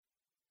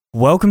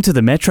Welcome to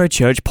the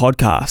Metrochurch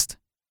podcast.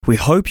 We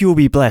hope you will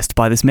be blessed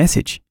by this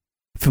message.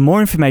 For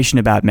more information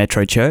about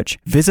Metrochurch,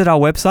 visit our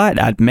website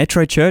at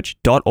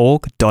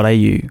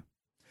metrochurch.org.au.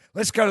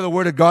 Let's go to the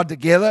Word of God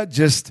together.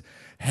 Just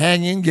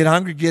hang in, get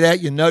hungry, get out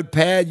your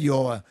notepad,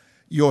 your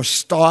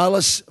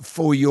stylus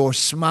for your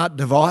smart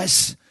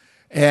device,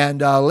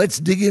 and let's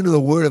dig into the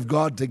Word of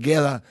God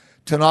together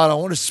tonight. I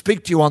want to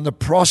speak to you on the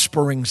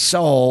prospering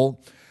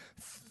soul.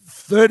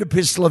 Third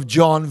epistle of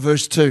John,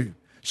 verse 2.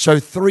 So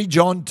 3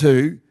 John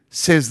 2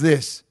 says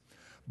this: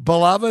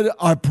 Beloved,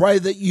 I pray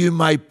that you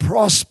may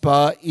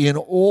prosper in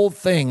all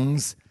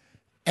things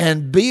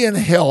and be in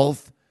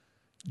health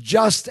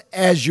just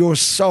as your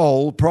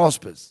soul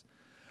prospers.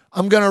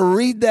 I'm going to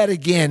read that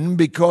again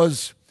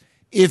because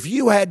if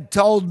you had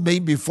told me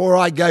before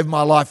I gave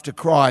my life to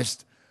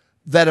Christ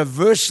that a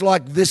verse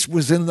like this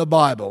was in the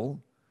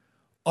Bible,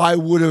 I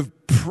would have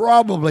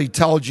probably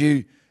told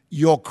you,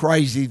 you're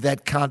crazy,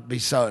 that can't be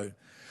so.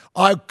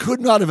 I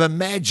could not have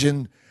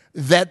imagined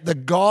that the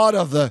God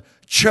of the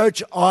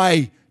church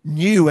I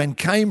knew and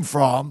came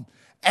from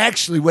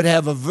actually would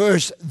have a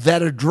verse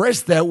that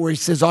addressed that, where he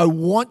says, I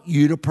want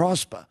you to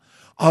prosper.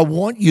 I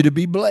want you to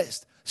be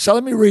blessed. So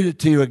let me read it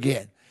to you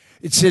again.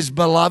 It says,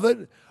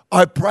 Beloved,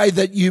 I pray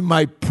that you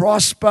may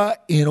prosper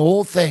in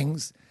all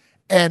things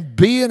and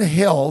be in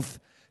health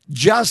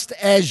just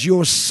as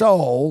your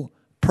soul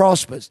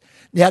prospers.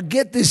 Now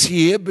get this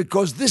here,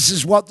 because this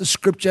is what the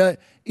scripture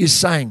is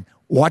saying.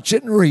 Watch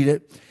it and read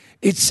it.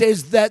 It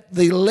says that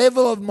the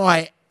level of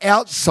my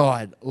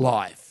outside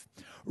life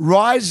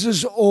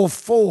rises or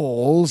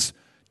falls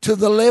to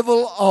the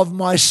level of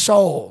my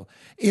soul.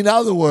 In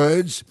other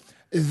words,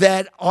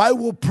 that I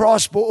will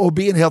prosper or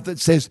be in health. It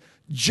says,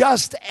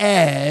 just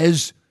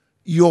as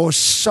your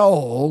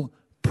soul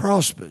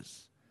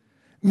prospers.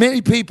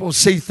 Many people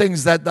see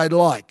things that they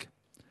like.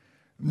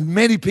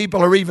 Many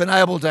people are even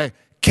able to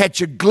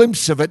catch a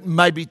glimpse of it and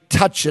maybe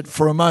touch it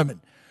for a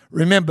moment.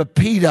 Remember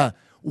Peter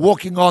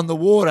walking on the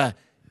water.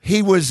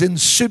 He was in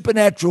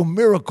supernatural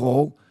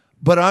miracle,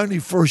 but only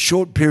for a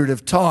short period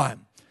of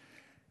time.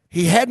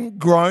 He hadn't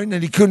grown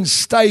and he couldn't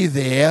stay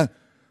there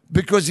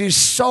because his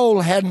soul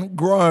hadn't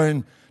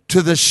grown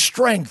to the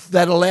strength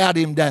that allowed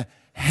him to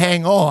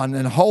hang on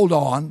and hold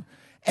on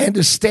and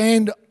to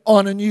stand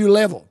on a new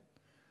level.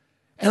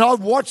 And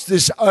I've watched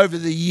this over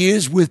the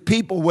years with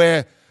people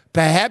where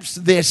perhaps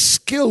their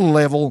skill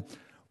level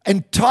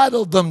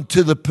entitled them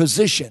to the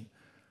position,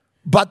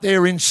 but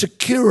their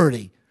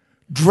insecurity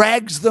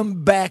drags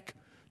them back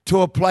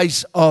to a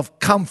place of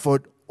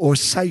comfort or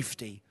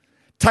safety,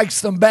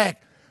 takes them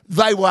back.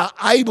 They were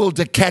able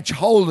to catch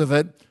hold of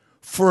it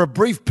for a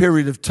brief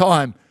period of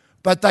time,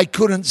 but they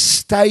couldn't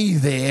stay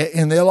there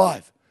in their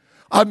life.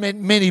 I've met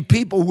many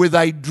people with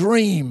a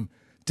dream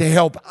to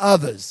help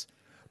others,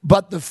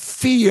 but the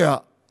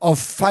fear of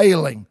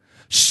failing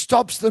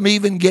stops them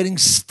even getting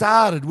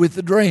started with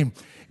the dream.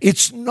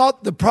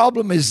 The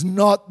problem is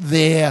not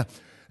their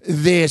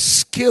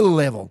skill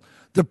level.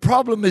 The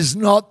problem is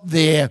not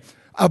their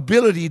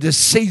ability to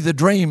see the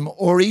dream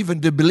or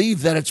even to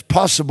believe that it's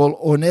possible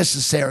or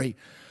necessary.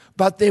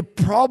 But their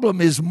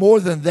problem is more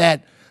than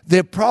that.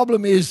 Their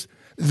problem is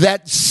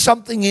that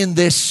something in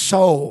their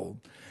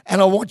soul.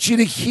 And I want you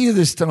to hear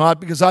this tonight,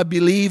 because I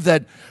believe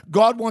that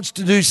God wants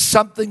to do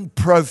something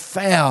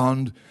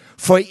profound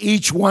for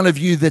each one of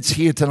you that's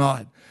here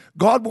tonight.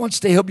 God wants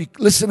to help you.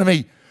 Listen to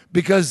me,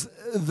 because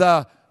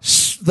the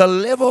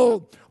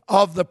level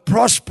of the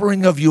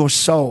prospering of your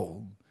soul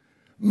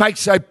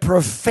makes a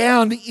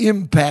profound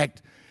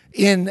impact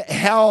in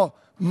how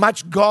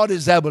much God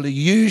is able to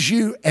use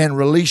you and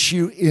release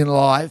you in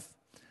life.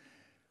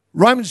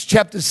 Romans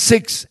chapter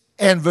 6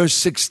 and verse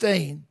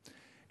 16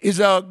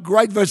 is a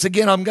great verse.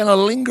 Again, I'm going to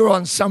linger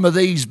on some of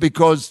these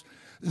because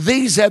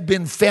these have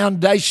been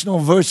foundational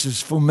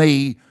verses for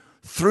me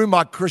through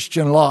my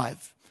Christian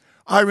life.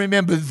 I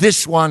remember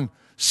this one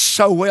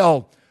so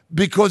well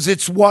because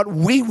it's what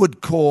we would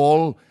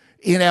call,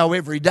 in our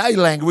everyday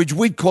language,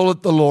 we'd call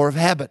it the law of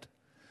habit.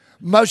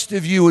 Most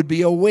of you would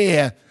be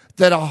aware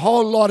that a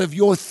whole lot of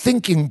your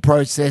thinking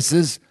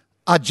processes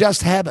are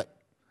just habit.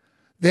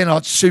 They're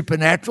not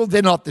supernatural.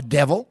 They're not the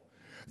devil.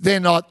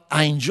 They're not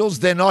angels.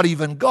 They're not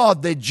even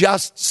God. They're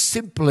just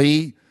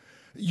simply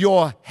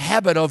your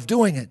habit of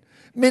doing it.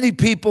 Many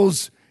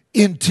people's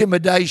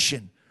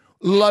intimidation,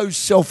 low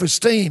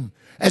self-esteem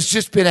has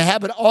just been a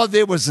habit. Oh,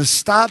 there was a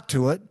start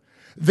to it.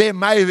 There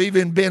may have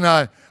even been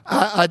a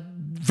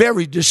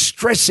very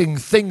distressing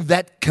thing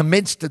that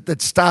commenced it,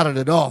 that started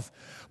it off.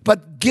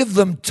 But give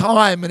them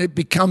time and it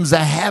becomes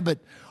a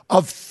habit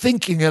of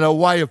thinking in a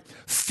way of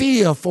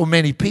fear. For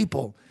many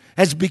people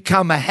has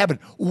become a habit.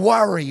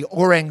 Worry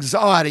or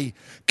anxiety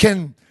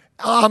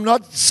I'm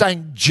not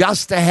saying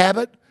just a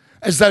habit,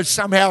 as though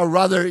somehow or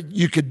other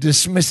you could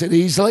dismiss it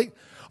easily.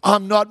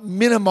 I'm not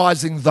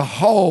minimizing the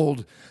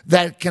hold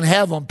that it can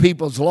have on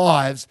people's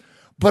lives,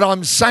 but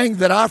I'm saying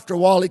that after a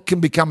while it can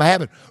become a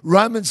habit.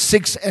 Romans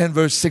 6 and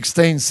verse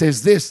 16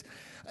 says this.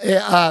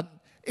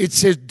 It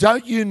says,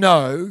 don't you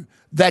know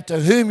that to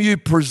whom you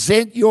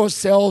present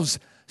yourselves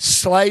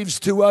slaves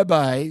to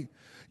obey,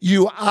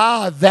 You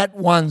are that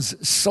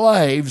one's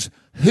slaves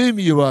whom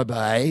you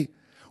obey,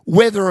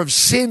 whether of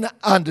sin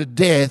unto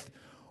death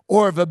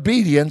or of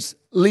obedience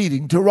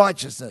leading to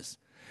righteousness.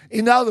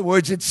 In other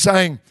words, it's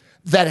saying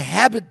that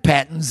habit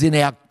patterns in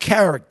our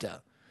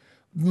character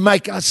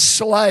make us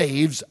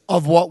slaves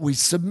of what we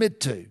submit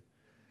to.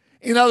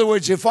 In other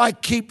words, if I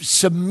keep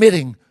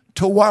submitting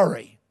to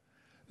worry,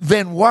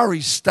 then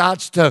worry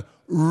starts to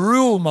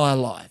rule my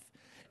life.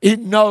 It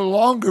no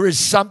longer is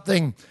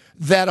something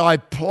that I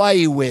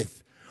play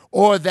with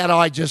or that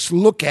I just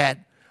look at.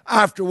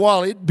 After a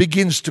while, it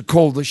begins to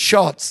call the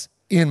shots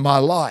in my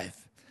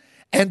life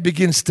and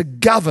begins to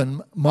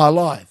govern my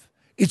life.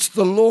 It's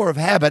the law of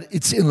habit.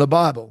 It's in the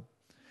Bible.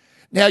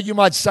 Now, you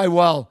might say,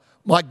 well,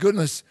 my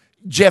goodness,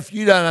 Geoff,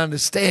 you don't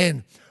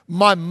understand.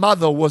 My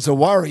mother was a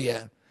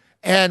worrier,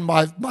 and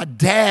my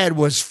dad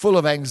was full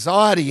of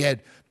anxiety,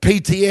 had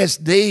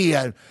PTSD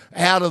and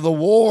out of the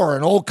war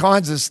and all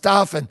kinds of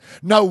stuff, and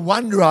no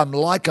wonder I'm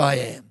like I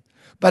am.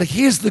 But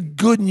here's the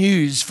good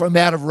news from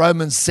out of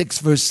Romans 6,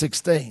 verse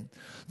 16.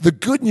 The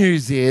good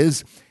news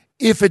is,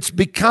 if it's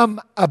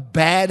become a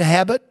bad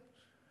habit,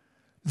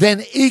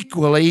 then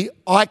equally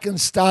I can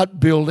start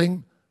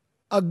building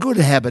a good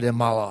habit in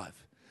my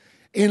life.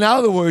 In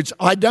other words,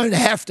 I don't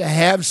have to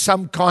have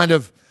some kind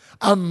of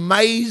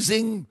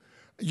amazing,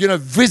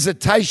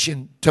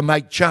 visitation to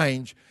make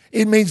change.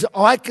 It means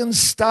I can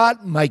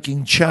start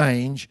making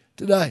change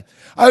today.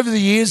 Over the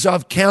years,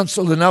 I've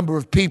counseled a number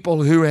of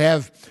people who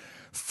have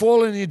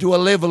fallen into a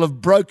level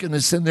of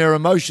brokenness in their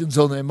emotions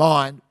or their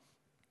mind.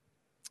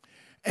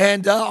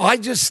 And I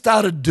just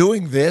started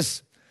doing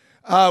this.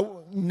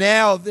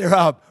 Now there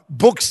are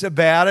books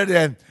about it,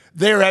 and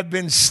there have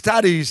been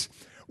studies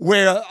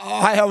where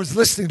I was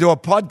listening to a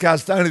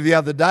podcast only the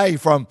other day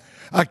from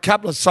a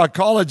couple of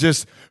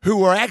psychologists who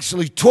were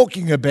actually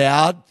talking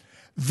about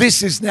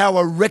this is now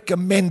a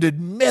recommended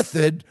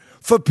method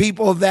for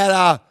people that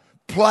are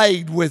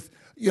plagued with,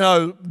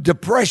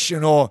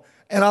 depression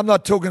and I'm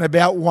not talking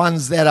about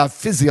ones that are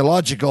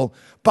physiological,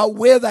 but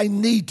where they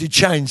need to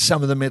change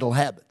some of the mental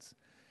habits.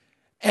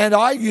 And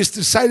I used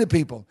to say to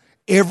people,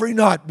 every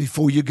night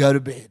before you go to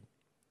bed,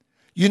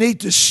 you need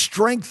to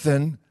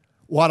strengthen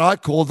what I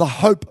call the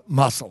hope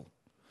muscle.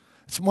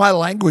 It's my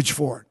language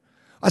for it.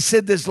 I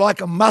said there's like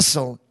a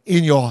muscle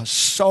in your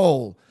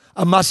soul,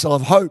 a muscle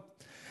of hope.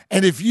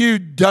 And if you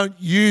don't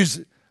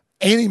use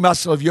any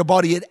muscle of your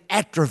body, it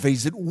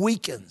atrophies, it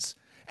weakens,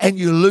 and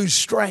you lose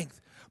strength.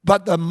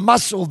 But the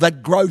muscle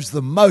that grows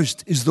the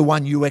most is the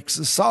one you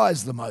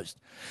exercise the most.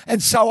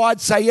 And so I'd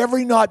say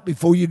every night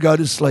before you go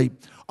to sleep,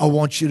 I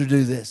want you to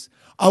do this.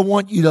 I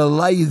want you to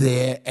lay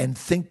there and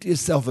think to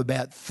yourself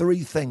about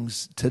 3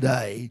 things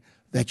today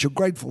that you're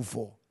grateful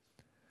for.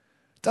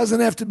 It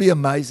doesn't have to be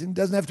amazing. It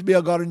doesn't have to be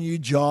I got a new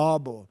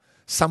job or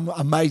some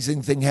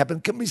amazing thing happened.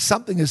 It can be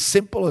something as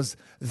simple as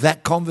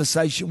that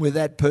conversation with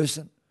that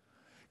person.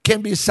 It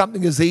can be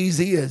something as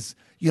easy as,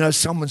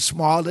 someone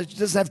smiled at you. It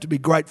doesn't have to be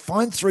great.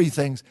 Find 3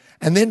 things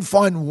and then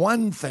find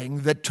one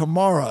thing that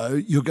tomorrow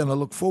you're going to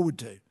look forward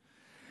to.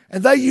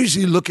 And they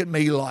usually look at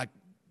me like,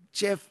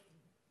 Geoff,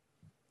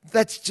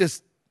 that's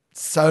just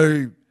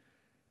so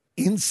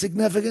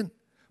insignificant.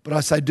 But I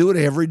say, do it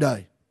every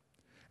day.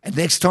 And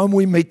next time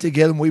we meet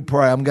together and we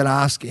pray, I'm going to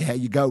ask you how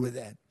you go with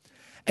that.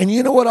 And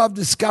you know what I've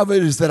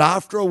discovered is that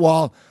after a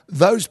while,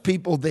 those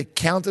people, their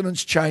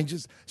countenance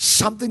changes.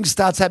 Something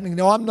starts happening.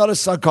 Now, I'm not a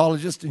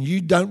psychologist, and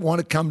you don't want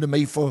to come to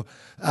me for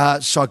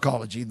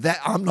psychology.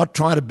 I'm not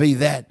trying to be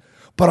that.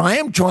 But I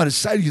am trying to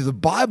say to you, the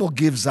Bible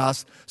gives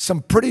us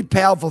some pretty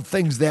powerful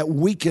things that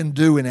we can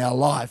do in our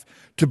life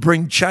to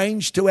bring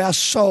change to our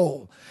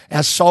soul.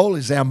 Our soul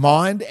is our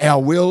mind,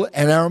 our will,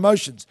 and our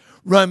emotions.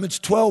 Romans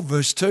 12,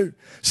 verse 2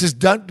 says,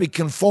 don't be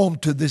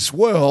conformed to this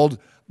world,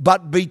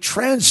 but be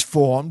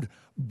transformed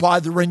by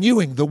the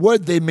renewing. The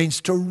word there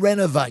means to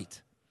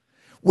renovate.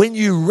 When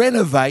you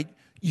renovate,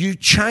 you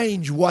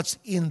change what's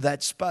in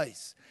that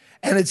space.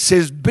 And it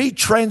says, be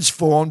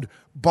transformed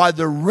by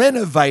the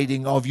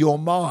renovating of your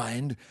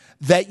mind,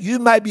 that you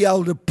may be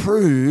able to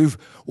prove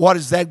what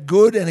is that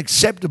good and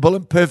acceptable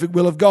and perfect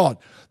will of God.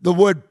 The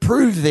word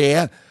prove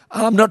there,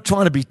 I'm not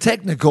trying to be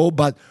technical,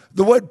 but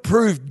the word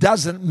prove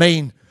doesn't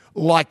mean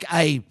like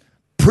a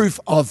proof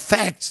of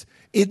facts.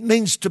 It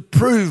means to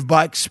prove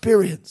by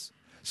experience.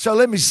 So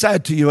let me say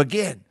it to you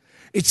again.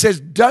 It says,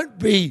 don't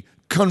be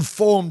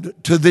conformed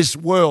to this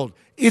world,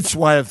 its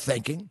way of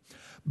thinking,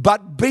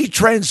 but be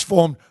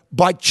transformed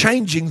by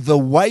changing the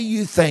way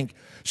you think,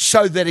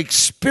 so that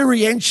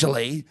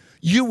experientially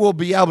you will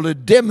be able to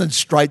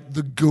demonstrate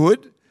the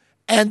good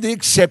and the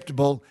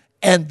acceptable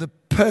and the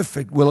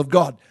perfect will of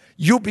God.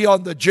 You'll be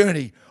on the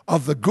journey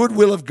of the good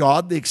will of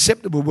God, the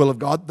acceptable will of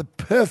God, the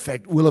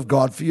perfect will of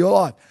God for your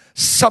life.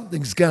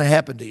 Something's going to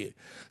happen to you.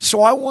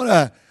 So I want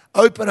to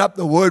open up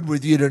the word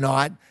with you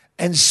tonight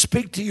and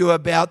speak to you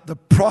about the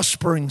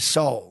prospering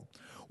soul.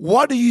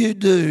 What do you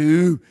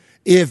do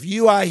if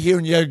you are here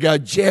and you go,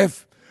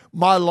 Geoff,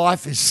 my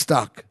life is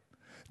stuck.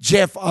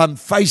 Geoff, I'm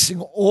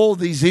facing all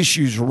these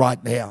issues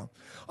right now.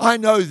 I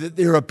know that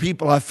there are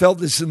people, I felt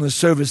this in the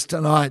service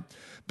tonight,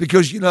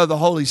 because the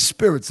Holy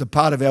Spirit's a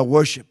part of our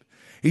worship.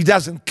 He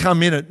doesn't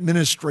come in at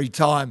ministry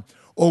time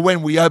or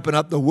when we open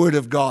up the Word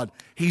of God.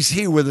 He's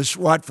here with us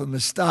right from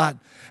the start.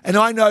 And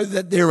I know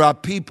that there are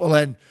people,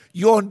 and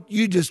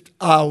you just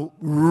are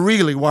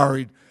really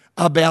worried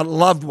about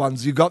loved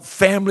ones. You've got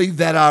family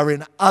that are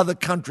in other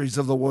countries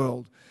of the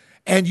world,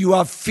 and you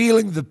are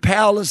feeling the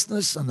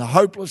powerlessness and the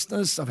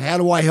hopelessness of how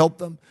do I help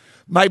them?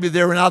 Maybe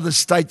they're in other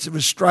states of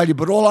Australia,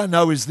 but all I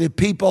know is they're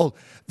people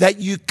that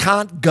you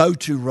can't go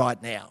to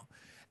right now.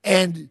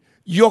 And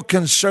you're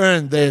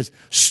concerned. There's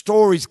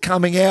stories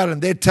coming out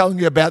and they're telling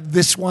you about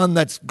this one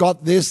that's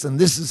got this and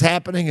this is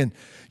happening, and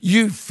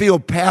you feel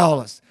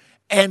powerless.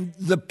 And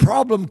the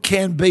problem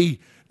can be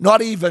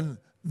not even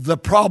the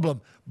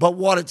problem, but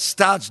what it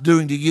starts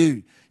doing to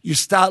you. You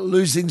start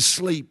losing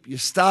sleep. You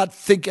start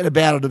thinking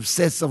about it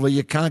obsessively.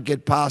 You can't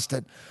get past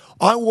it.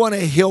 I want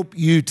to help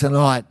you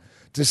tonight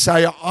to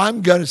say,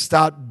 I'm going to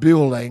start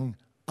building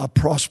a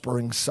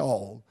prospering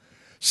soul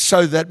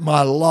so that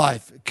my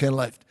life can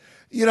lift.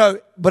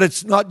 But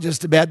it's not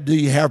just about do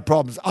you have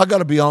problems. I've got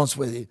to be honest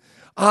with you.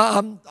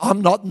 I'm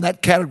not in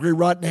that category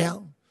right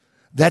now.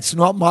 That's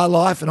not my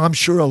life, and I'm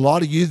sure a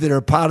lot of you that are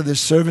a part of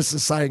this service are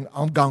saying,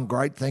 I'm going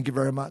great, thank you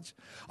very much.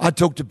 I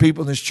talk to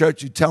people in this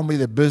church who tell me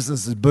their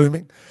business is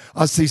booming.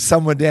 I see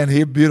someone down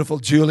here, beautiful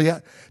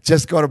Julia,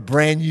 just got a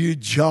brand new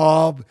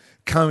job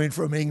coming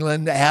from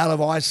England out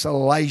of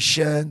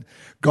isolation,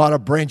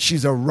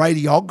 she's a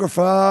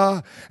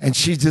radiographer, and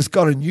she's just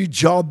got a new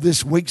job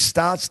this week,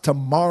 starts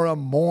tomorrow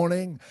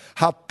morning,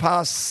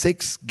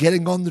 6:30,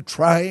 getting on the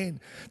train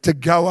to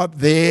go up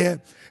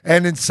there.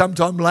 And then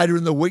sometime later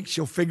in the week,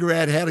 she'll figure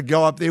out how to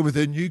go up there with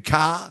her new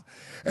car.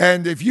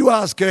 And if you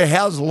ask her,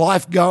 how's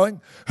life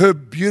going? Her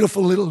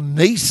beautiful little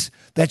niece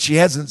that she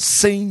hasn't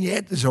seen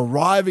yet is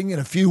arriving in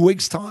a few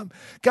weeks' time.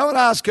 Go and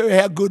ask her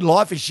how good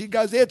life is. She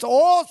goes, it's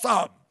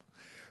awesome.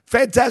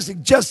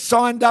 Fantastic. Just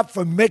signed up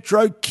for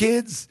Metro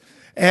Kids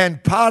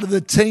and part of the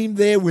team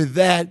there with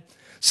that.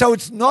 So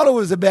it's not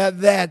always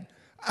about that.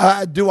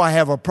 Do I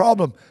have a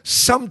problem?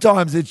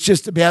 Sometimes it's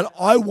just about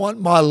I want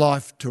my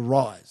life to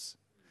rise.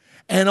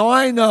 And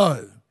I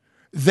know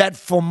that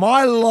for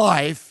my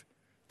life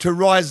to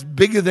rise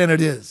bigger than it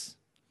is,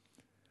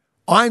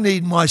 I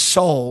need my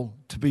soul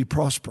to be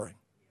prospering.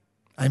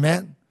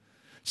 Amen?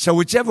 So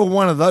whichever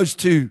one of those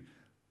two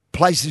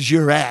places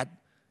you're at,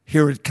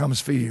 here it comes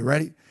for you.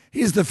 Ready?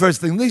 Here's the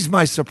first thing. These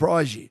may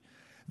surprise you.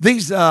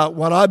 These are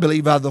what I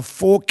believe are the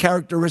 4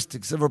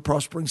 characteristics of a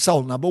prospering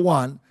soul. Number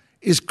 1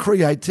 is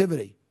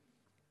creativity.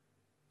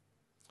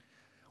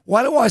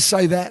 Why do I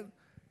say that?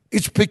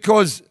 It's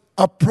because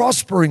a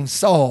prospering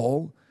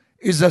soul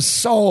is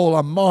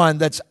a mind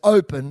that's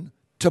open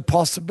to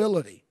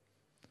possibility.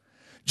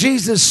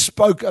 Jesus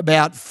spoke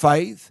about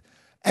faith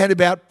and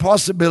about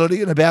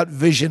possibility and about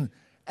vision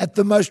at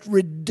the most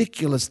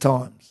ridiculous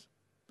times.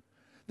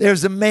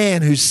 There's a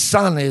man whose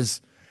son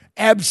is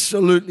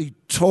absolutely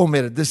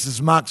tormented. This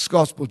is Mark's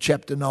Gospel,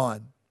 chapter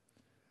 9.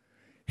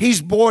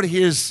 He's brought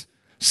his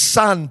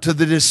son to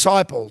the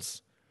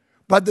disciples,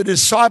 but the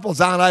disciples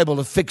aren't able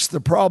to fix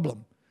the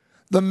problem.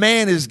 The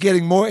man is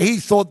getting more. He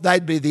thought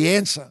they'd be the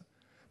answer,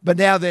 but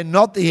now they're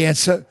not the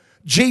answer.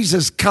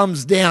 Jesus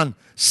comes down,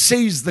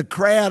 sees the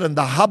crowd and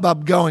the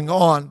hubbub going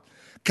on,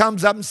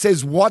 comes up and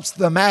says, what's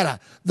the matter?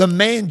 The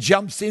man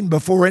jumps in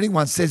before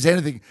anyone says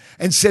anything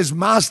and says,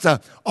 Master,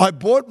 I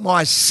brought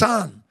my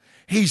son.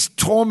 He's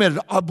tormented.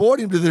 I brought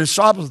him to the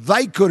disciples.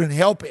 They couldn't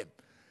help him.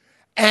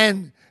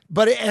 And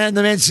the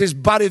man says,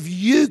 but if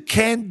you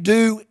can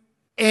do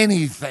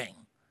anything,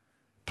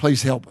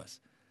 please help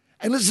us.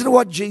 And listen to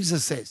what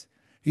Jesus says.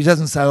 He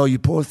doesn't say, oh, you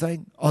poor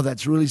thing. Oh,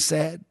 that's really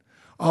sad.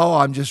 Oh,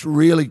 I'm just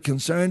really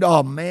concerned.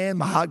 Oh, man,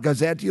 my heart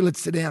goes out to you. Let's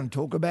sit down and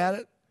talk about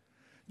it.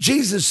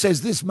 Jesus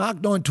says this, Mark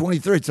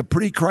 9:23. It's a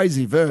pretty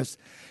crazy verse.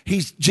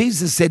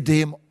 Jesus said to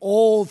him,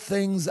 all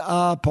things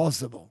are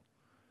possible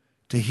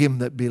to him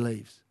that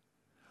believes.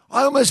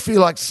 I almost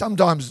feel like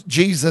sometimes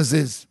Jesus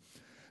is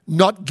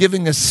not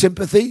giving us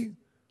sympathy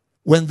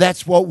when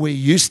that's what we're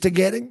used to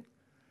getting.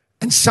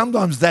 And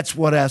sometimes that's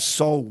what our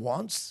soul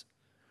wants.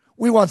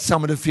 We want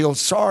someone to feel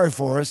sorry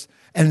for us.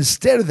 And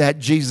instead of that,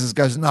 Jesus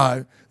goes,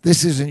 no,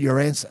 this isn't your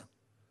answer.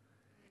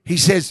 He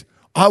says,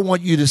 I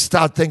want you to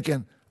start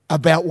thinking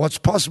about what's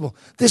possible.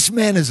 This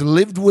man has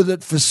lived with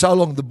it for so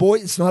long. The boy,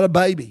 it's not a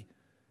baby.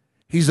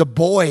 He's a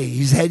boy.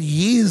 He's had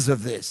years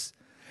of this.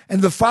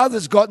 And the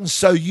father's gotten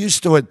so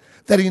used to it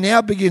that he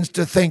now begins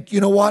to think,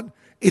 you know what?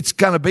 It's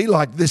going to be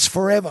like this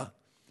forever.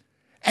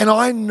 And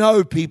I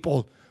know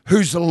people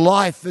whose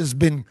life has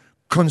been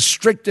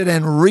constricted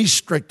and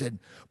restricted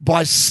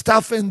by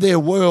stuff in their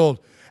world.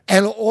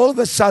 And all of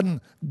a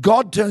sudden,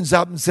 God turns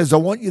up and says, I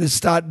want you to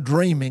start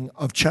dreaming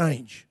of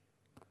change.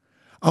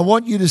 I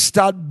want you to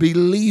start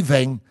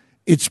believing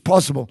it's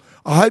possible.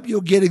 I hope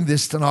you're getting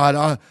this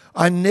tonight.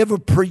 I never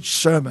preach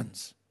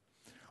sermons.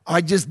 I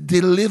just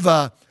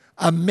deliver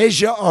a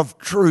measure of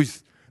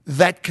truth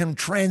that can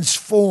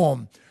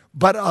transform,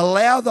 but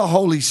allow the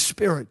Holy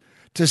Spirit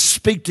to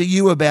speak to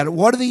you about it.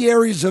 What are the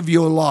areas of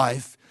your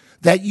life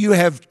that you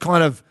have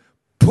kind of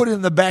put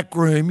in the back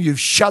room, you've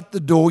shut the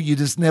door, you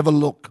just never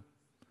look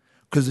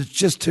because it's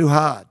just too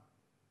hard.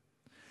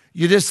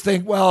 You just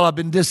think, well, I've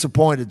been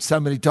disappointed so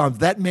many times.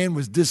 That man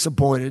was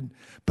disappointed,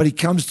 but he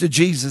comes to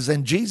Jesus,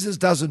 and Jesus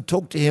doesn't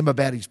talk to him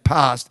about his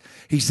past.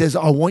 He says,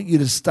 I want you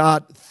to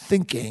start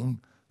thinking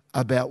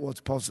about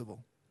what's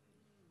possible.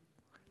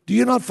 Do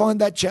you not find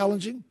that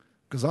challenging?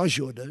 Because I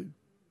sure do.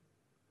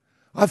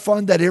 I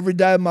find that every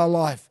day of my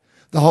life,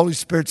 the Holy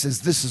Spirit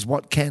says, this is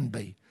what can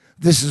be.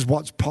 This is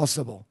what's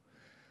possible.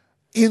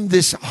 In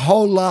this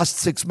whole last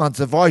 6 months,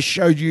 if I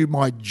showed you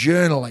my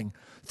journaling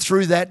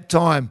through that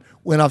time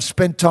when I've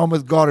spent time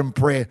with God in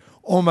prayer,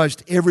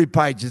 almost every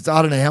page,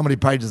 I don't know how many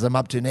pages I'm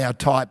up to now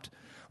typed,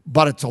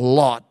 but it's a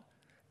lot.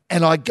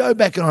 And I go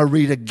back and I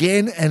read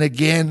again and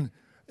again,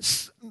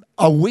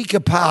 a week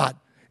apart.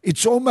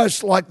 It's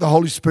almost like the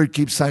Holy Spirit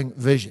keeps saying,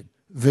 vision,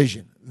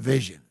 vision,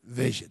 vision,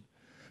 vision.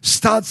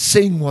 Start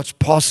seeing what's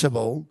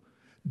possible.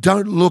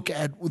 Don't look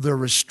at the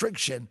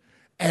restriction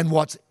and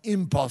what's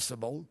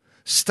impossible.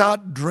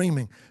 Start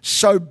dreaming.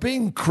 So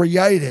being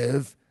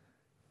creative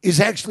is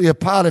actually a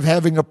part of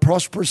having a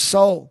prosperous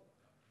soul.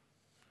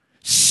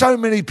 So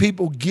many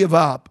people give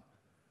up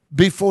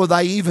before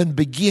they even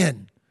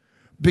begin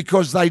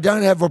because they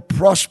don't have a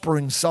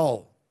prospering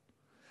soul.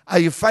 Are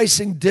you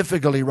facing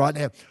difficulty right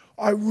now?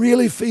 I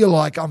really feel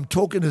like I'm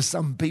talking to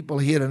some people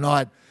here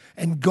tonight,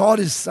 and God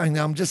is saying,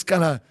 I'm just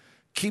going to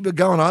keep it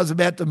going. I was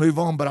about to move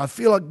on, but I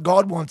feel like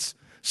God wants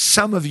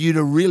some of you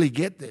to really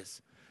get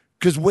this,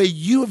 because where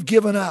you have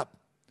given up,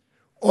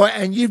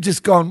 and you've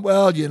just gone,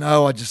 well,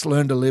 I just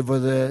learned to live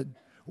with it.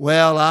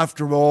 Well,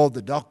 after all,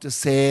 the doctor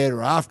said,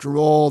 or after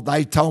all,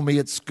 they told me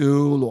at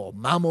school, or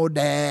mum or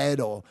dad,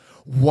 or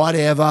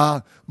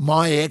whatever,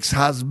 my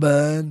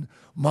ex-husband,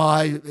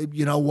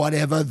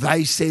 whatever,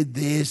 they said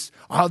this,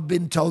 I've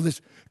been told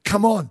this.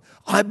 Come on,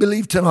 I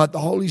believe tonight the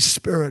Holy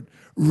Spirit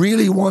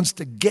really wants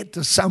to get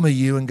to some of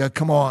you and go,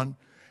 come on,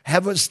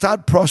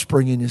 start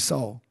prospering in your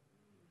soul.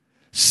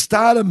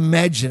 Start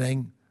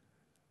imagining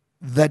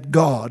that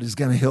God is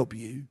going to help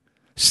you.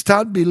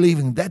 Start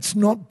believing. That's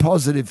not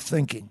positive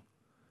thinking.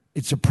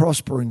 It's a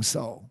prospering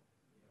soul.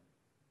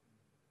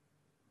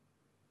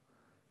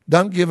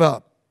 Don't give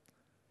up.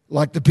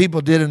 Like the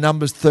people did in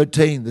Numbers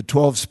 13, the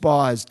 12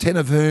 spies, 10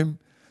 of whom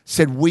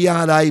said, we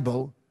aren't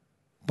able,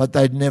 but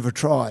they'd never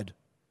tried.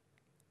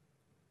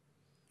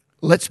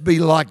 Let's be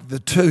like the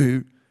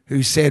 2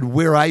 who said,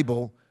 we're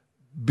able,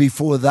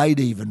 before they'd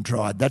even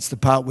tried. That's the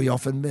part we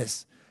often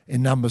miss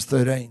in Numbers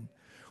 13.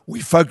 We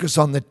focus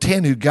on the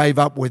 10 who gave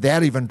up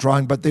without even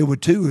trying, but there were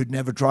 2 who'd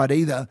never tried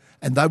either,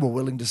 and they were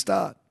willing to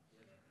start.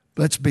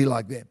 Let's be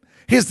like them.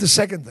 Here's the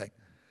second thing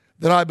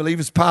that I believe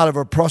is part of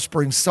a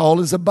prospering soul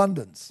is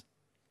abundance.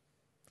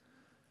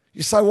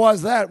 You say, why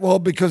is that? Well,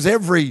 because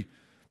every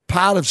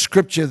part of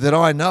Scripture that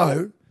I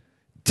know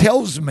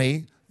tells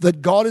me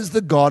that God is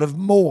the God of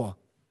more.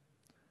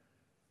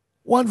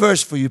 One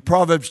verse for you,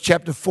 Proverbs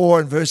chapter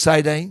 4 and verse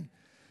 18,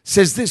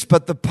 says this,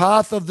 but the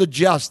path of the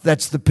just,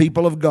 that's the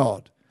people of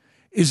God,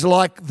 is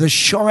like the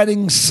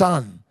shining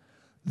sun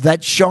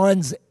that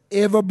shines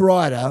ever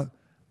brighter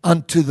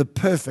unto the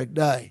perfect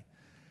day.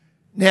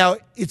 Now,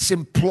 it's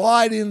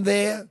implied in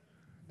there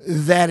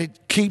that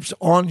it keeps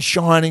on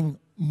shining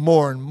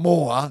more and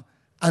more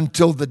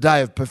until the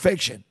day of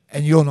perfection.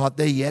 And you're not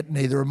there yet,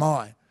 neither am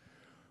I.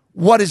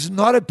 What is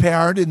not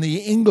apparent in the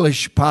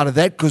English part of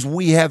that, because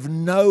we have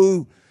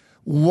no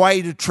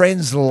way to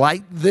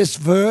translate this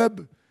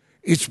verb,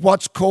 it's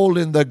what's called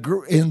in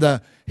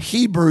the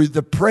Hebrew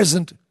the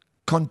present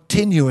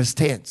continuous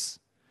tense.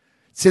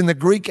 It's in the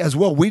Greek as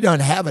well. We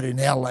don't have it in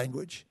our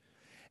language.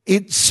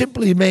 It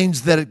simply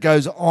means that it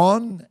goes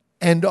on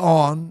and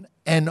on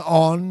and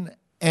on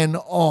and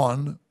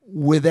on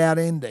without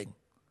ending.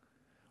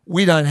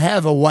 We don't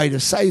have a way to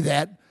say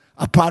that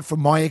apart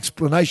from my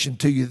explanation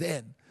to you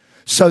then.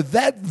 So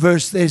that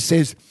verse there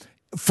says,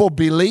 for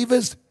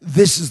believers,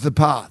 this is the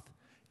path.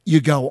 You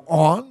go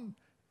on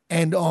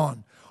and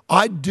on.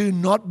 I do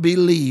not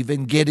believe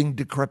in getting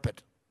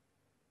decrepit.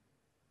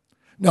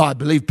 No, I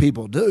believe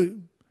people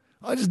do.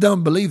 I just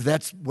don't believe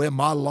that's where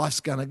my life's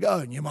going to go.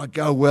 And you might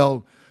go,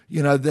 well,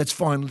 that's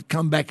fine.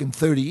 Come back in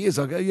 30 years.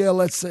 I go, yeah,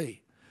 let's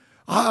see.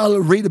 I'll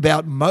read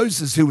about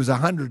Moses, who was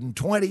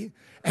 120,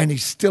 and he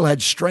still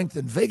had strength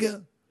and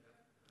vigor.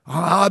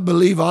 I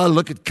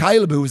look at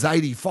Caleb, who was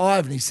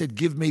 85, and he said,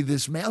 give me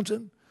this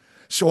mountain.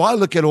 So I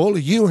look at all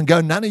of you and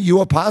go, none of you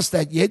are past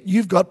that yet.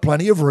 You've got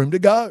plenty of room to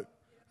go.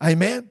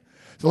 Amen?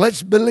 So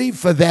let's believe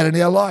for that in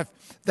our life,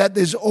 that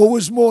there's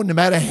always more, no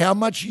matter how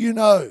much you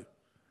know.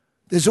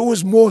 There's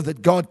always more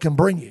that God can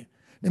bring you.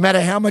 No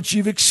matter how much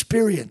you've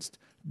experienced,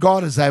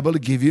 God is able to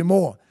give you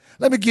more.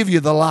 Let me give you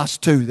the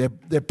last 2.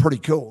 They're pretty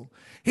cool.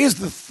 Here's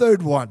the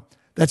third one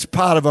that's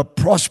part of a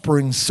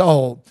prospering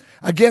soul.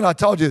 Again, I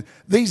told you,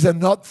 these are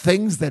not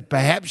things that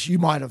perhaps you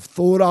might have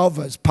thought of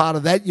as part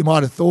of that. You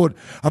might have thought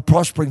a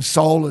prospering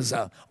soul is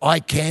I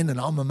can and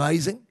I'm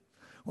amazing.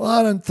 Well,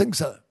 I don't think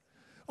so.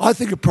 I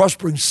think a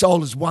prospering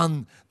soul is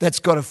one that's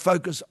got to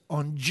focus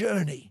on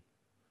journey.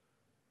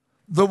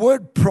 The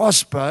word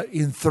prosper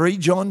in 3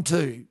 John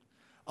 2,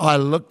 I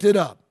looked it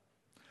up.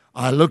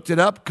 I looked it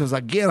up because,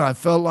 again, I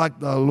felt like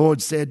the Lord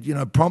said,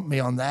 prompt me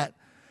on that.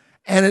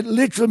 And it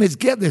literally means,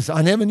 get this,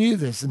 I never knew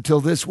this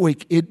until this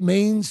week. It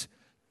means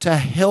to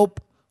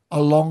help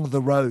along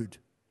the road.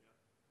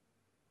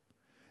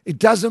 It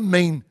doesn't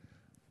mean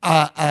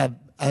an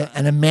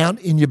amount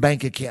in your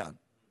bank account.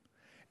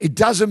 It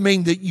doesn't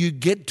mean that you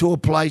get to a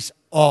place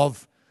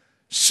of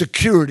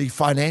security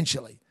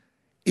financially.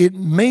 It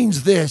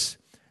means this,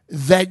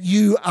 that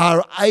you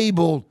are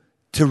able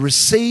to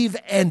receive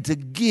and to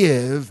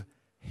give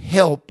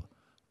help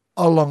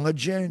along a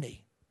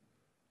journey.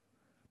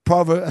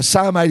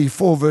 Psalm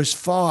 84 verse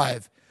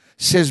 5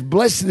 says,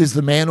 blessed is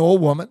the man or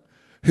woman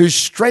whose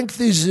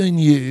strength is in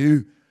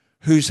you,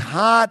 whose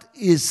heart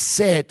is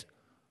set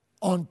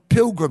on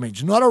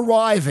pilgrimage, not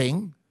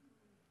arriving,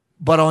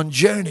 but on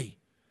journey.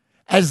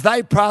 As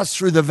they pass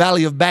through the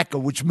valley of Baca,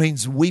 which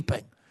means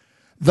weeping,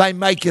 they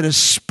make it a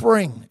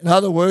spring. In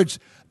other words,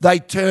 they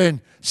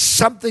turn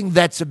something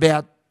that's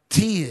about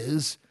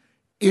tears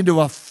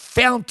into a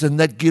fountain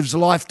that gives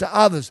life to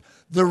others.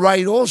 The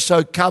rain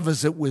also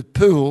covers it with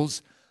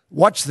pools.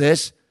 Watch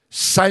this,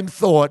 same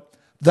thought.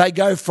 They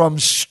go from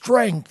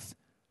strength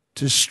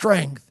to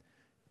strength.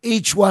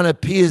 Each one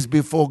appears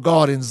before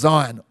God in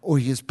Zion or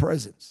his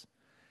presence.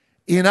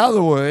 In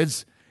other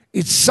words,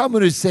 it's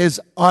someone who says,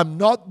 I'm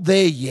not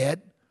there yet,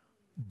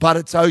 but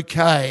it's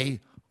okay,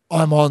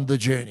 I'm on the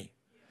journey.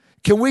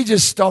 Can we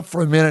just stop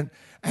for a minute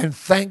and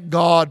thank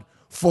God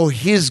for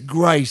his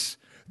grace,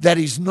 that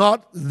he's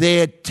not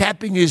there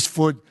tapping his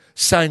foot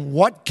saying,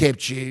 what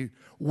kept you?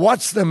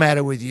 What's the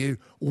matter with you?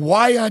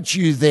 Why aren't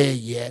you there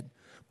yet?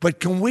 But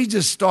can we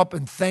just stop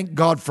and thank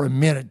God for a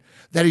minute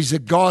that he's a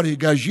God who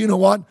goes, you know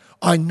what?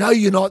 I know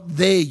you're not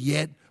there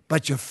yet,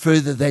 but you're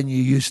further than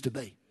you used to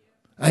be.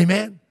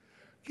 Amen?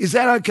 Is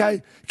that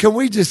okay? Can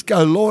we just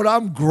go, Lord,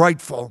 I'm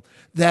grateful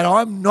that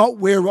I'm not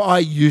where I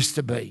used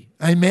to be.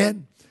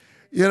 Amen?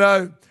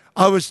 I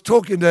was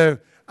talking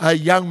to a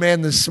young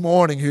man this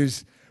morning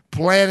who's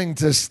planning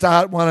to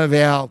start one of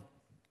our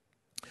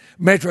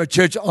Metro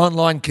Church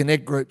online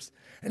connect groups.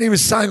 And he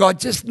was saying, I'm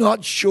just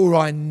not sure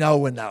I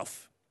know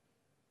enough.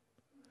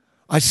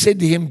 I said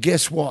to him,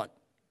 guess what?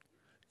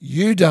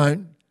 You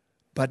don't,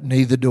 but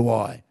neither do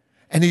I.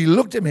 And he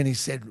looked at me and he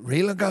said,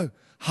 really? I go,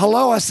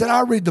 hello. I said,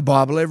 I read the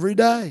Bible every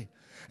day.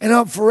 And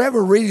I'm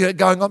forever reading it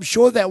going, I'm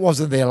sure that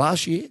wasn't there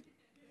last year.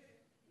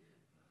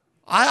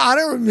 I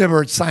don't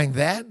remember it saying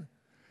that.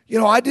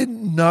 I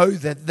didn't know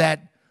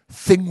that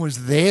thing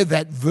was there,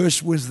 that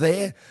verse was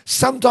there.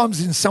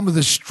 Sometimes in some of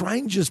the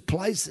strangest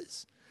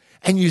places.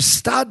 And you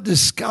start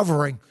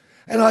discovering.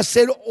 And I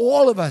said,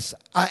 all of us.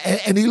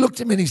 And he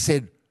looked at me and he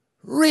said,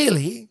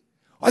 really?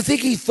 I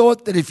think he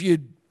thought that if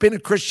you'd been a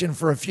Christian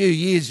for a few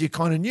years, you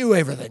kind of knew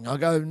everything. I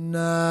go,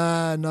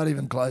 no, not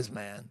even close,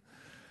 man.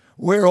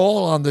 We're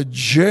all on the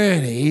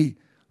journey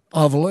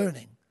of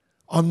learning.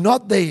 I'm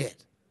not there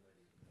yet.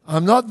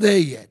 I'm not there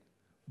yet.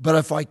 But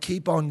if I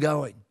keep on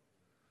going,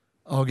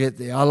 I'll get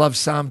there. I love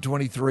Psalm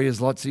 23,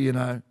 as lots of you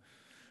know.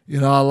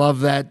 I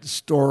love that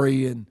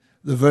story and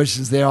the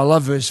verses there. I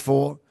love verse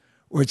 4,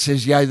 where it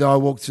says, yea, though I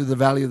walk through the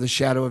valley of the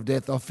shadow of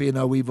death, I fear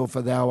no evil,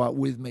 for thou art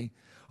with me.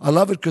 I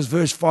love it because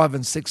verse 5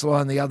 and 6 lie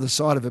on the other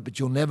side of it, but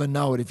you'll never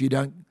know it if you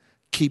don't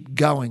keep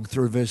going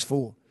through verse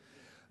 4.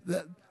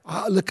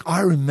 I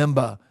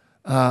remember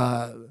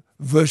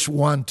verse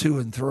 1, 2,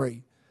 and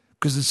 3,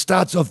 because it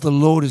starts off, the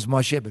Lord is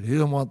my shepherd. Who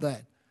don't want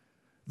that?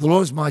 The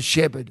Lord is my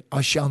shepherd,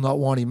 I shall not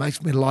want. He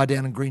makes me lie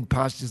down in green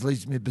pastures,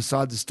 leads me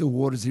beside the still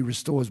waters. He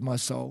restores my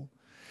soul.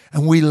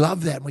 And we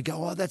love that. And we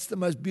go, oh, that's the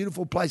most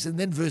beautiful place. And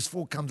then verse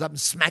 4 comes up and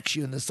smacks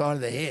you in the side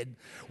of the head,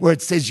 where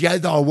it says, yea,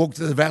 though I walk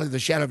through the valley of the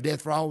shadow of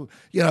death,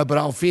 but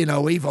I'll fear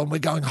no evil. And we're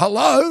going,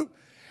 hello?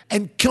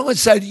 And can I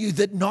say to you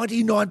that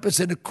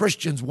 99% of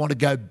Christians want to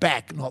go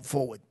back, not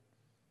forward.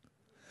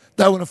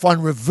 They want to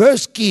find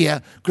reverse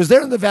gear because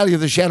they're in the valley of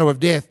the shadow of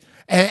death.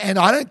 And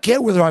I don't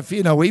care whether I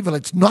fear no evil.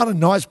 It's not a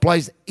nice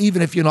place,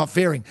 even if you're not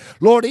fearing.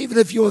 Lord, even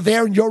if you're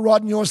there and you're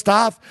riding your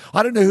staff,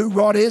 I don't know who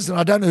Rod is and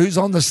I don't know who's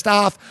on the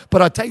staff,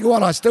 but I tell you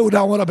what, I still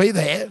don't want to be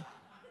there.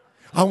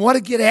 I want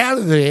to get out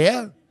of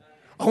there.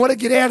 I want to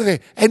get out of there.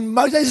 And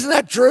isn't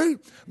that true?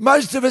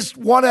 Most of us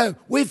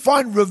we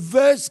find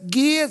reverse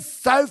gear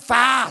so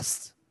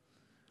fast.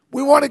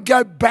 We want to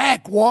go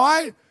back.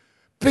 Why?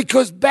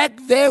 Because back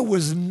there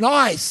was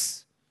nice.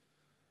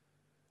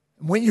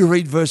 When you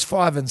read verse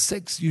 5 and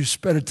 6, you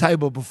spread a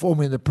table before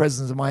me in the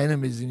presence of my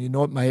enemies, and you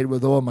anoint my head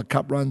with oil, my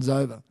cup runs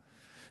over.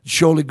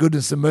 Surely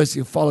goodness and mercy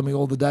will follow me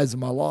all the days of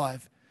my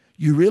life.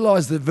 You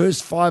realize that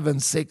verse 5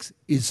 and 6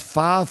 is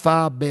far,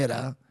 far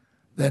better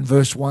than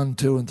verse 1,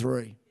 2, and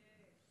 3.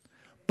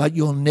 But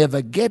you'll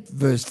never get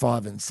verse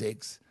 5 and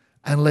 6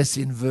 unless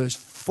in verse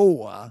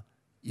 4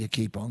 you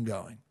keep on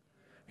going.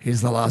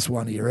 Here's the last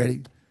one. Are you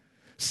ready?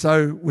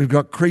 So we've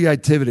got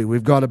creativity.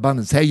 We've got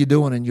abundance. How you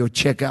doing in your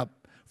checkup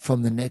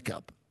from the neck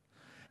up?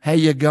 How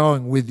you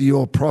going with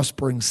your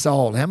prospering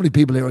soul? How many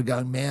people here are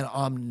going, man,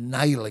 I'm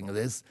nailing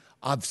this.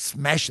 I'm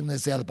smashing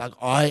this out of the park.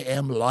 I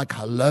am like,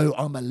 hello,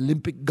 I'm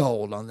Olympic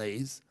gold on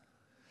these.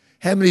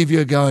 How many of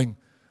you are going,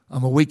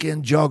 I'm a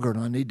weekend jogger and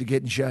I need to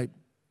get in shape.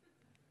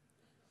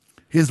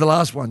 Here's the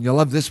last one. You'll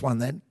love this one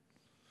then.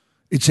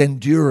 It's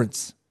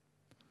endurance.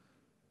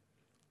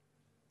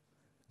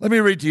 Let me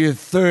read to you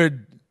 3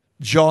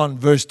 John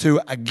verse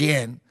 2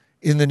 again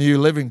in the New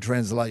Living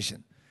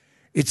Translation.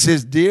 It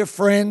says, "Dear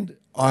friend,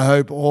 I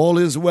hope all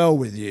is well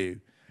with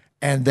you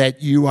and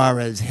that you are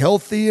as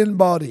healthy in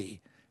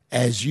body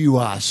as you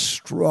are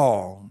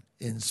strong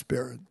in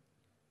spirit."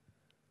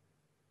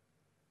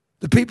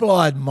 The people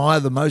I admire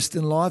the most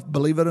in life,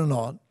 believe it or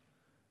not,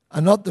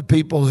 are not the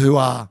people who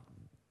are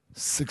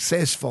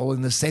successful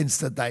in the sense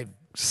that they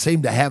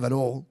seem to have it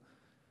all.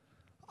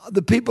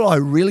 The people I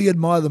really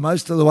admire the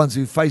most are the ones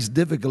who face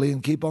difficulty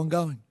and keep on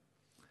going.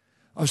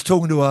 I was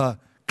talking to a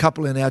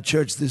couple in our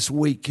church this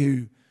week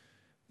who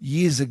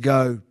years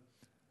ago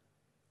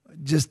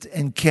just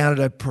encountered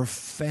a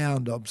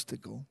profound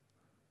obstacle.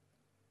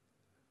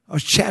 I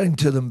was chatting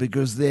to them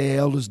because their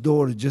eldest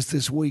daughter just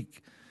this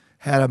week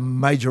had a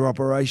major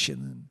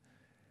operation,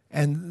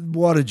 and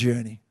what a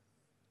journey.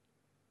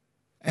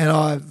 And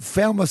I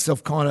found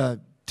myself kind of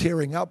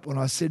tearing up when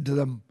I said to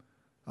them,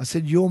 I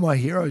said, "You're my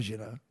heroes, you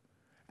know."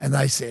 And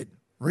they said,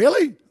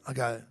 "Really?" I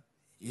go,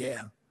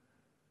 "Yeah."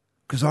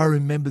 Because I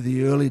remember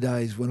the early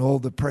days when all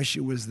the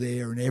pressure was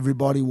there and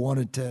everybody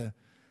wanted to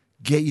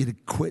get you to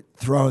quit,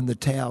 throw in the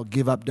towel,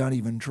 give up, don't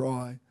even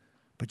try.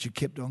 But you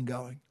kept on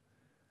going.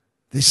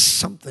 There's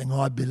something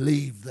I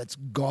believe that's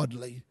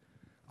godly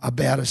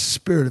about a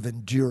spirit of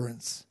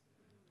endurance.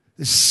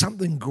 There's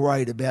something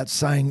great about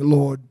saying,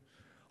 "Lord,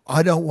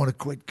 I don't want to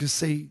quit." Because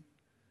see,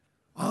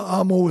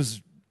 I'm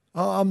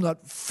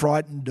not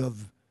frightened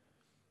of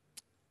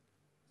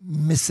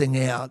missing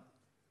out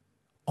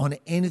on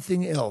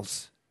anything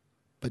else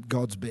but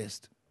God's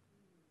best.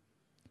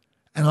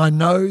 And I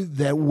know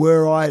that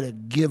were I to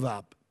give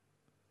up,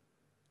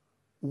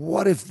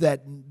 what if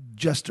that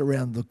just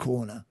around the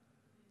corner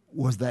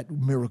was that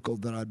miracle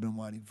that I'd been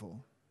waiting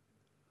for?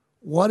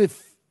 What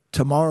if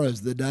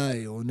tomorrow's the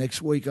day or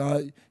next week?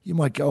 You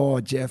might go,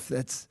 "Oh, Geoff,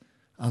 that's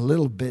a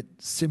little bit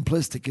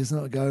simplistic, isn't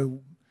it?" I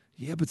go,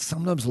 "Yeah, but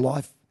sometimes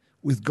life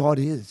with God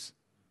is.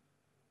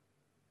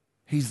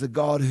 He's the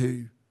God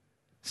who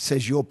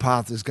says your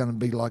path is going to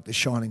be like the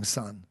shining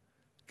sun.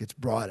 It gets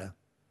brighter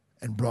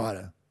and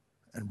brighter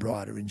and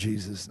brighter in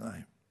Jesus'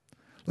 name."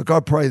 Look,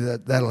 I pray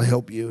that that'll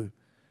help you,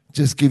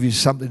 just give you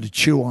something to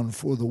chew on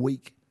for the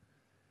week.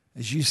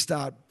 As you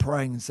start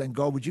praying and saying,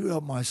 "God, would you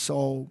help my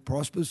soul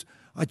prosper?"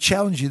 I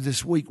challenge you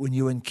this week, when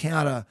you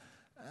encounter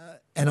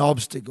an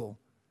obstacle,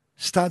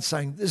 start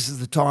saying, "This is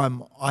the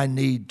time I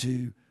need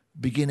to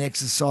begin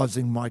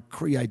exercising my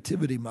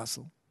creativity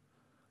muscle,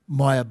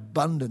 my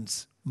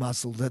abundance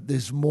muscle, that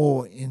there's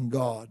more in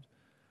God.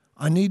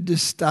 I need to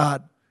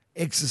start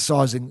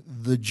exercising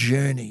the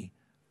journey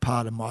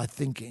part of my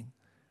thinking.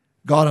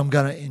 God, I'm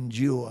going to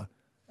endure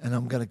and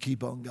I'm going to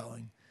keep on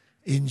going."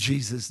 In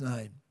Jesus'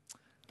 name.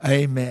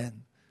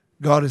 Amen.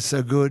 God is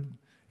so good.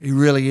 He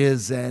really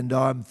is, and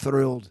I'm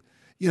thrilled.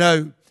 You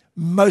know,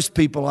 most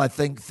people, I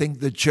think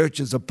that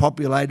churches are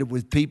populated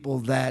with people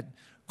that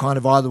kind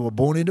of either were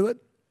born into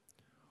it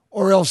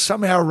or else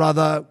somehow or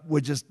other were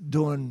just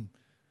doing,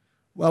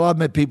 well, I've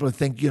met people who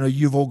think,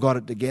 you've all got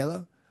it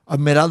together. I've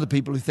met other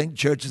people who think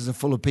churches are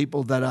full of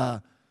people that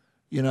are,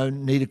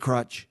 need a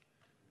crutch.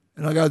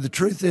 And I go, the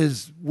truth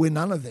is we're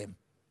none of them.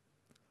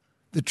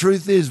 The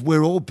truth is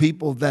we're all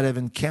people that have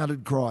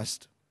encountered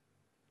Christ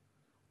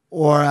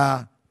or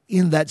are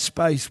in that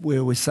space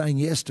where we're saying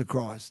yes to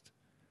Christ.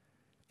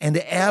 And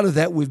out of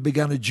that, we've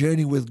begun a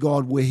journey with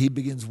God where He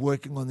begins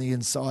working on the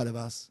inside of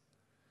us.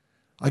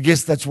 I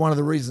guess that's one of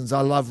the reasons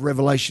I love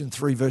Revelation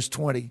 3 verse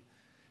 20.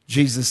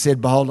 Jesus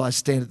said, "Behold, I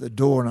stand at the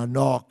door and I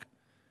knock."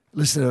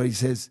 Listen to it. He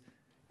says,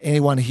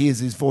 anyone hears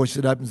His voice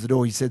that opens the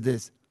door, He said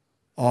this,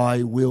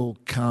 "I will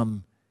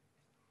come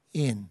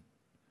in."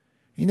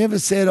 He never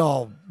said,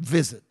 "I'll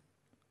visit."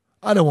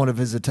 I don't want a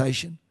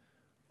visitation.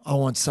 I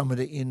want someone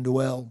to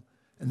indwell.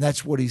 And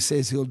that's what He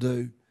says He'll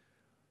do.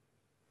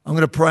 I'm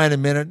going to pray in a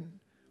minute.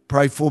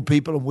 Pray for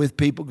people and with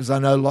people, because I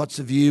know lots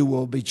of you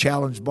will be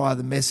challenged by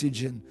the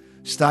message and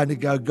starting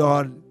to go,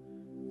 "God,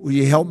 will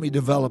you help me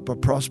develop a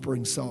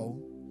prospering soul?"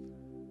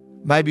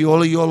 Maybe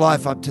all of your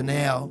life up to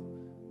now,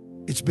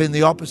 it's been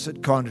the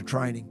opposite kind of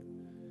training.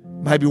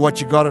 Maybe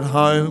what you got at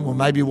home, or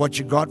maybe what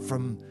you got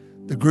from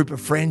the group of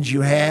friends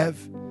you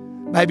have.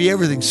 Maybe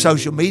everything.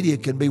 Social media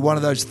can be one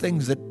of those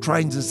things that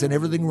trains us in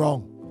everything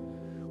wrong.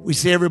 We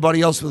see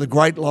everybody else with a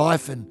great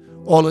life, and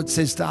all it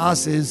says to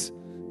us is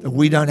that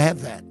we don't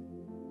have that.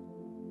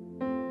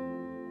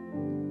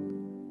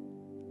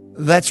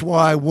 That's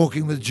why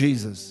walking with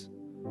Jesus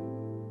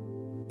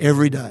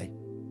every day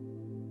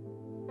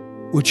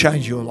will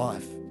change your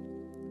life.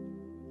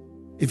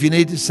 If you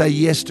need to say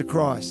yes to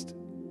Christ,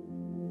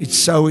 it's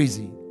so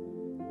easy.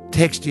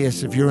 Text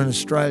yes if you're in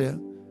Australia,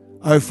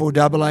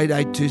 0488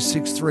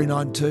 826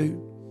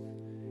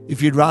 392.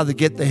 If you'd rather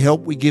get the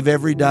help we give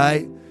every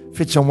day,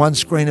 fits on one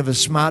screen of a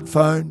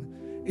smartphone.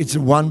 It's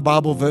a one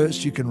Bible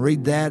verse. You can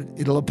read that.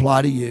 It'll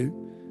apply to you.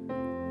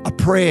 A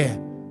prayer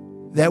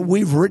that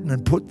we've written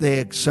and put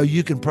there so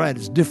you can pray it.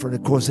 It's different,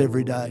 of course,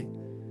 every day.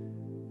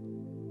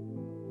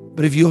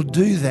 But if you'll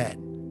do that,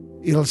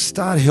 it'll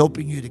start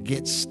helping you to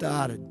get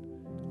started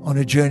on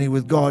a journey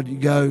with God. You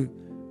go,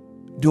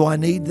 do I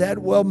need that?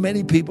 Well,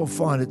 many people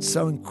find it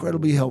so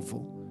incredibly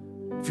helpful.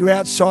 If you're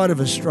outside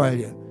of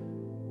Australia,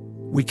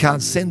 we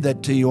can't send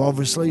that to you,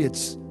 obviously.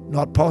 It's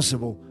not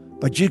possible.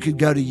 But you could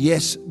go to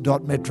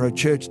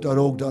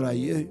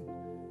yes.metrochurch.org.au.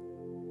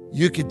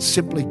 You could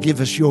simply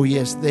give us your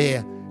yes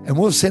there, and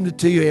we'll send it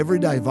to you every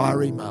day via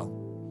email.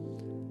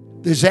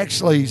 There's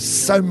actually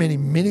so many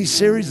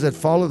mini-series that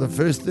follow the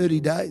first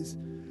 30 days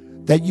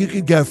that you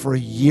could go for a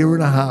year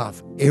and a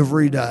half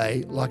every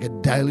day like a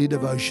daily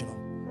devotional.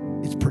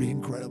 It's pretty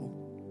incredible.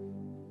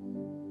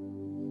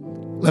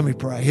 Let me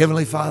pray.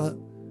 Heavenly Father,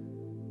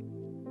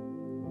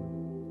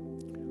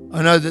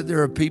 I know that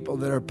there are people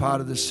that are part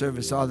of this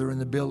service either in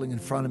the building in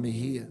front of me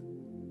here.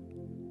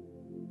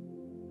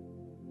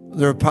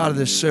 They're a part of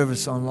this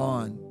service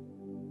online.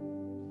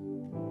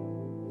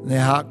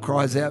 Their heart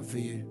cries out for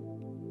you.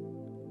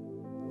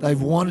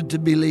 They've wanted to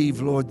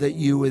believe, Lord, that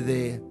you were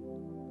there.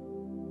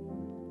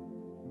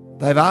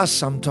 They've asked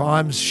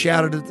sometimes,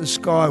 shouted at the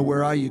sky,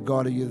 where are you,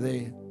 God? Are you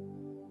there?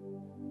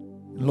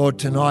 And Lord,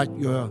 tonight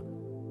you're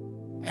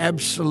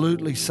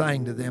absolutely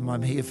saying to them,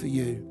 I'm here for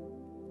you.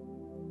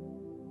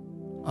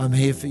 I'm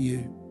here for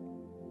you.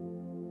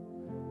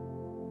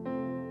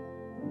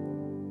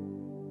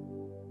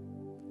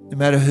 No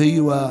matter who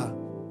you are,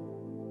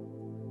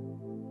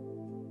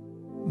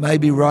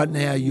 maybe right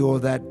now you're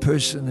that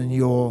person and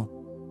your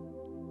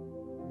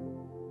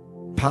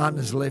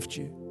partner's left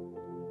you.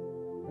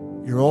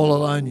 You're all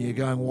alone. You're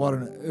going, what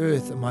on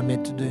earth am I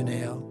meant to do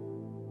now?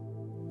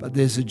 But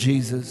there's a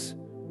Jesus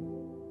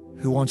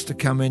who wants to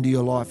come into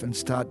your life and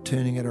start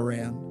turning it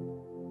around,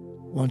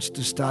 wants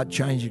to start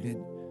changing it.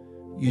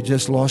 You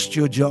just lost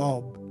your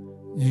job.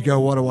 You go,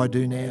 what do I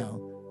do now?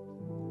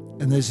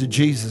 And there's a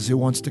Jesus who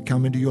wants to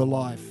come into your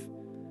life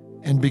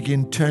and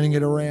begin turning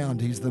it around.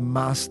 He's the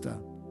master.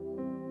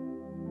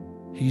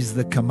 He's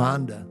the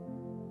commander.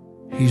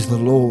 He's the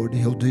Lord.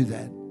 He'll do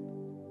that.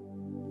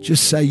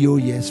 Just say your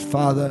yes.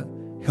 Father,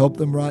 help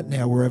them right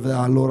now wherever they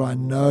are. Lord, I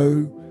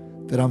know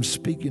that I'm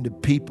speaking to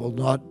people,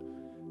 not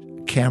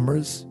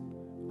cameras.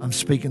 I'm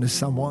speaking to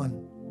someone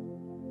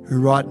who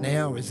right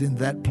now is in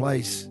that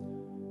place.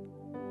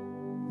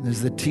 And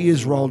as the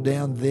tears roll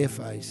down their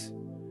face,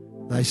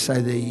 they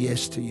say their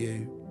yes to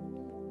you.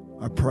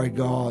 I pray,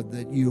 God,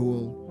 that you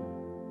will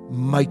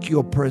make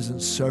your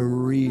presence so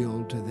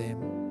real to them.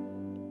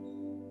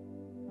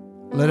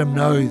 Let them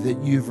know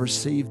that you've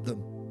received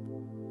them.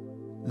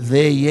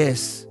 Their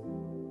yes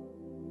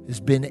has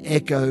been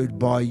echoed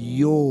by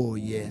your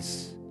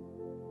yes.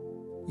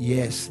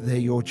 Yes, they're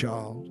your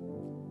child.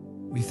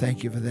 We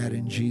thank you for that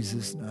in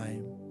Jesus'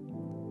 name.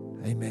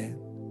 Amen.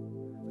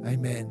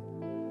 Amen.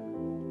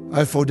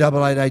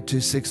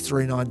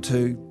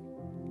 0488826392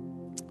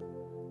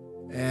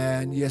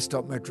 and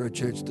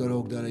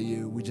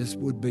yes.metrochurch.org.au. We just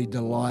would be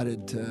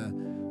delighted to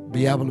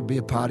be able to be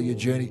a part of your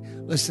journey.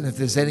 Listen, if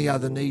there's any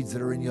other needs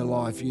that are in your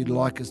life, you'd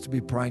like us to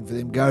be praying for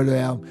them, go to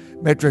our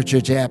Metro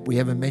Church app. We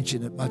haven't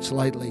mentioned it much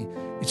lately.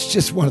 It's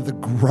just one of the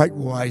great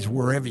ways,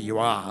 wherever you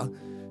are,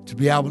 to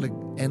be able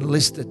to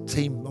enlist a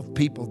team of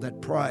people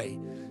that pray.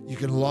 You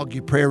can log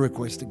your prayer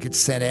request. It gets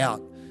sent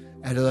out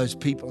to those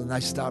people, and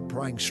they start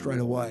praying straight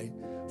away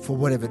for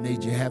whatever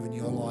need you have in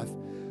your life.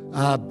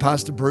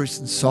 Pastor Bruce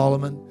and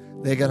Solomon,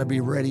 they're going to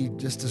be ready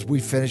just as we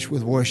finish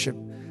with worship.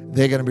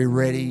 They're going to be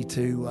ready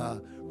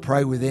to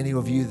pray with any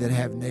of you that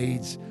have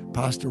needs.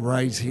 Pastor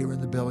Ray's here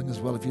in the building as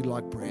well if you'd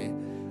like prayer.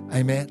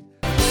 Amen.